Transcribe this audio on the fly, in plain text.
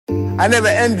I never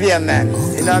envy a man,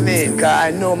 you know what I mean? Because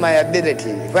I know my ability.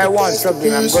 If I want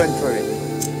something, I'm going for it.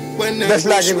 Just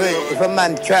like if a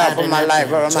man try for my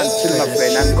life or a man kill my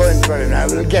friend, I'm going for it. I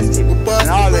will get it. And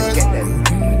I always get them.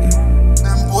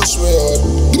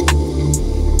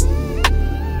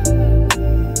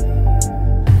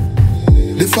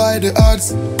 Defy the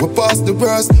odds, we pass the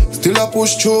burst. Still I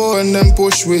push through and then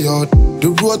push we out.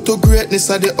 The road to greatness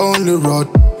are the only road.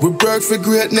 We work for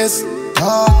greatness.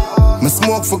 Me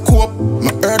smoke for cope, me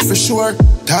earth for sure.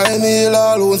 Time heal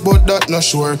all wounds, but that not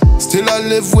sure. Still I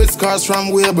live with scars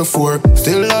from way before.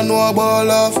 Still I know about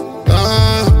love.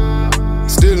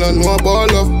 Still I know about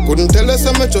love. Couldn't tell us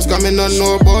how much just come in and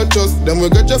know about just. Then we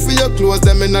got you for your clothes,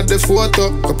 them in at the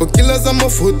photo. Couple killers on my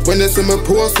foot when they see me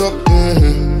post up.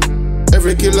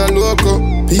 Every killer loco.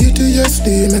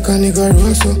 PTSD make a nigga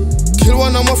rose up. Kill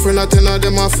one of my friends, I tell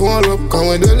them I fall up. Cause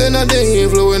we dwell in the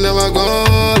evil, we never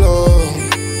gone love.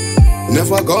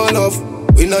 Never gone love,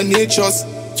 we no need trust.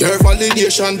 Your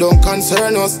validation don't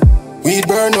concern us. We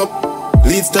burn up,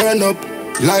 leads turn up.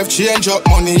 Life change up,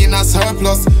 money in a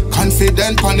surplus.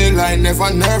 Confident on the line,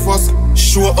 never nervous.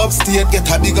 Show up state, get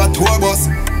a bigger tour bus.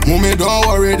 Mommy don't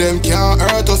worry, them can't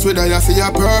hurt us. We die for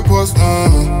your purpose.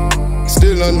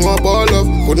 Still I know about love.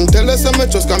 Couldn't tell us how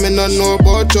much just come in and know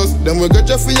about trust. Then we got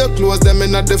you for your clothes, them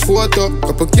in at the photo.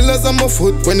 Couple killers on my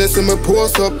foot when they see me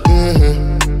post up.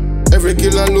 Every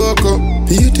killer loco.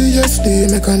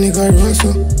 PTSD make a nigga rose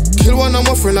up. Kill one of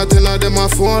my friends, I tell them I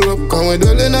fall up. Cause we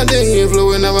dwell in the evil,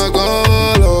 we never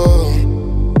gone love.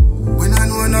 We don't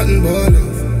know nothing but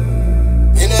love.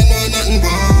 We don't know nothing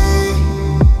but.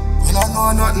 We don't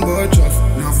know nothing but trust.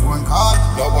 No phone call,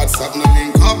 no WhatsApp, no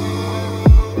link up.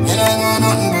 We don't know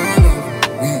nothing but love.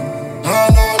 We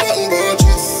don't know nothing but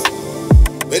trust.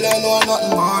 We don't know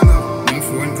nothing but love. No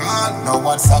phone call, no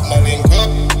WhatsApp, no link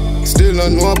up. Still I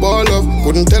know about love.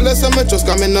 Couldn't tell us how much just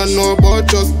come in and know about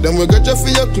trust. Then we got you for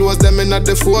your clothes, them in at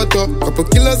the photo. Couple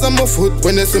killers on my foot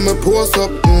when they see me post up.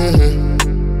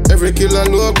 Every killer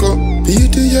loco.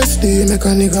 PTSD make a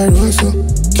nigga rose up.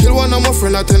 Kill one of my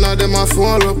friends, I tell them I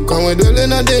fall up. Cause we dwell in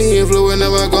the evil, we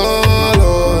never gone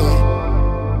love.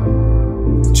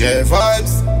 J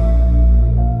vibes,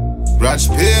 Raj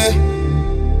P,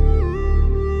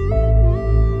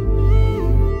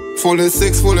 fully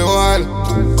 6, fully wild.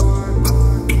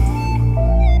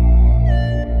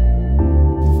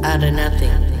 Out of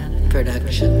Nothing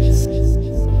Productions.